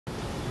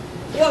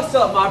What's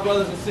up, my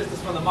brothers and sisters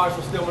from the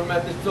Marshall Stillman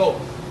Method? So,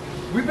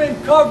 we've been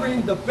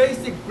covering the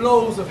basic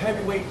blows of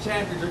heavyweight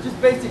champions, or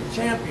just basic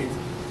champions.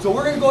 So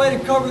we're going to go ahead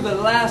and cover the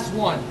last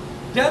one,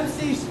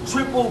 Dempsey's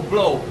triple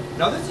blow.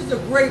 Now this is a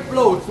great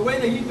blow. It's the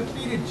way that he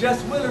defeated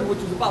Jess Willard, which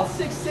was about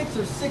 6'6"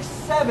 or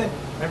 6'7",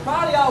 and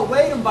probably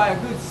outweighed him by a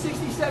good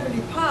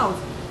 60-70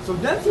 pounds. So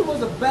Dempsey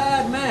was a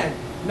bad man.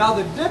 Now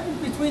the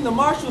difference between the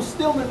Marshall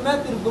Stillman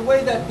Method of the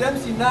way that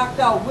Dempsey knocked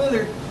out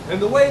Willard and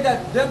the way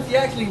that Dempsey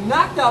actually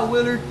knocked out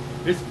Willard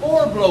is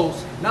 4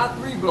 blows, not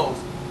 3 blows.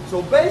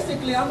 So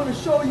basically, I'm going to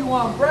show you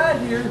on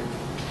Brad here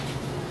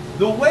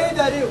the way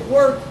that it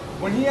worked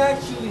when he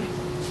actually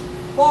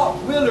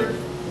fought Willard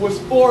was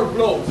 4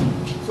 blows.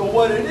 So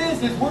what it is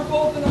we're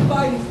both in a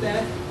fighting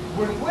stance.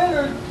 When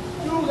Willard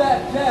threw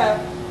that jab,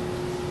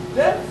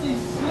 Dempsey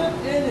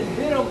slipped in and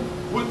hit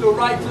him with the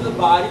right to the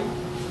body,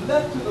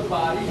 left to the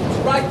body,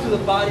 right to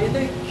the body, and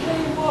then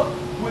came up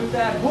with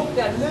that hook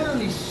that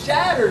literally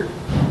shattered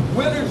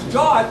Willard's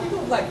jaw. I think it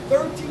was like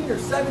 13 or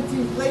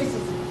 17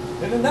 places.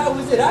 And then that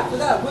was it. After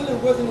that,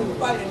 Willard wasn't in the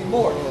fight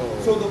anymore.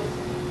 So the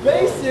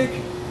basic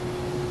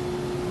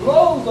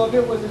blows of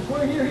it was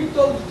right here. He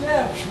throws the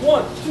jab,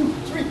 1, 2,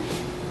 3,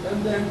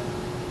 and then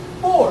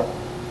 4.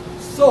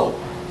 So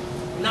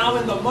now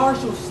in the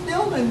Marshall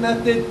Stillman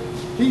Method,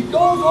 he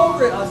goes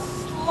over it a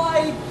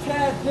slight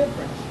tad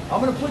different. I'm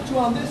going to put you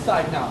on this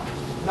side now.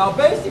 Now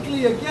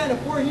basically, again,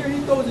 if we're here, he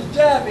throws his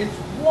jab, it's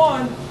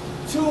 1,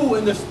 2.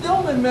 In the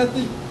Stillman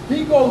Method,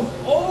 he goes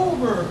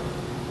over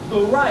the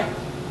right.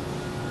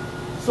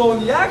 So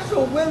in the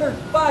actual Willard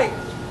fight,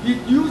 he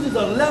uses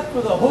a left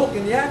for the hook.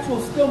 In the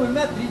actual Stillman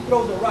Method, he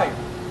throws a right.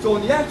 So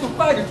in the actual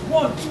fight, it's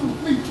 1, 2,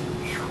 3,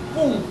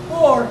 boom,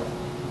 4.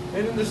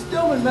 And in the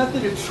Stillman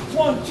Method, it's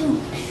 1,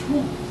 2,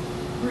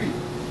 3.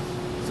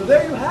 So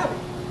there you have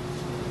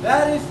it.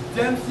 That is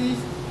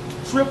Dempsey's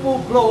triple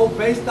blow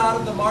based out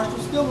of the Marshall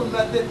Stillman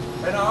Method.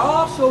 And I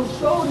also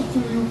showed it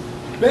to you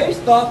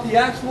based off the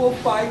actual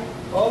fight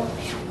of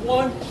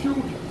 1, 2,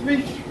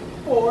 3,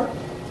 4,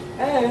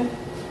 and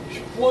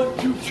 1,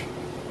 2,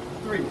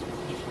 3.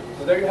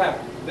 So there you have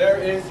it. There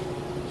is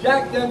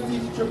Jack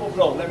Dempsey's triple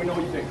blow. Let me know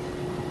what you think.